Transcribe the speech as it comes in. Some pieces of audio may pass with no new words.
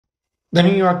The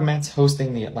New York Mets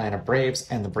hosting the Atlanta Braves,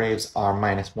 and the Braves are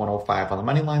minus 105 on the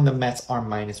money line. The Mets are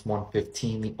minus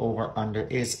 115. The over-under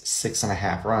is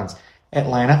 6.5 runs.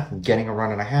 Atlanta getting a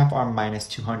run and a half are minus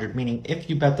 200, meaning if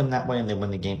you bet them that way and they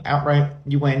win the game outright,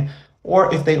 you win.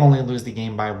 Or if they only lose the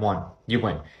game by one, you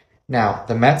win. Now,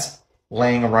 the Mets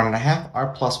laying a run and a half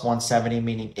are plus 170,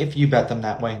 meaning if you bet them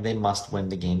that way, they must win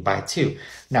the game by two.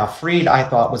 Now, Fried, I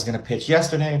thought, was going to pitch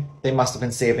yesterday. They must have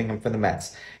been saving him for the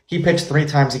Mets. He pitched 3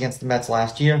 times against the Mets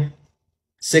last year.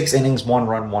 6 innings, 1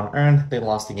 run, 1 earned. They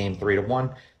lost the game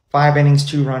 3-1. 5 innings,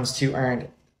 2 runs, 2 earned.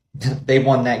 They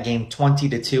won that game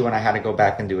 20-2, and I had to go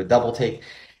back and do a double take.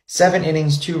 7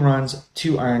 innings, 2 runs,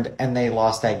 2 earned, and they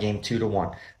lost that game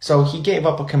 2-1. So he gave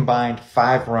up a combined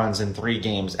 5 runs in 3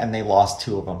 games, and they lost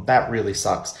 2 of them. That really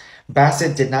sucks.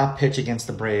 Bassett did not pitch against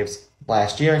the Braves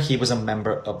last year. He was a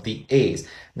member of the A's.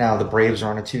 Now the Braves are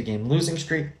on a 2-game losing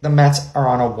streak. The Mets are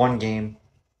on a 1-game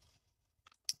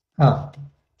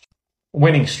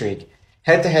winning streak.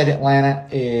 Head to head, Atlanta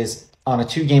is on a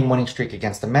 2-game winning streak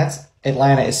against the Mets.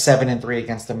 Atlanta is 7-3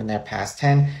 against them in their past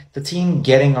 10. The team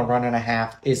getting a run and a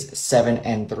half is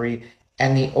 7-3,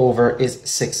 and the over is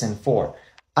 6-4.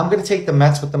 I'm going to take the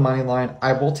Mets with the money line.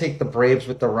 I will take the Braves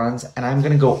with the runs, and I'm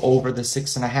going to go over the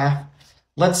 6.5.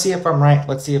 Let's see if I'm right.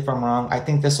 Let's see if I'm wrong. I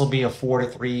think this will be a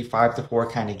 4-3,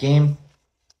 5-4 kind of game.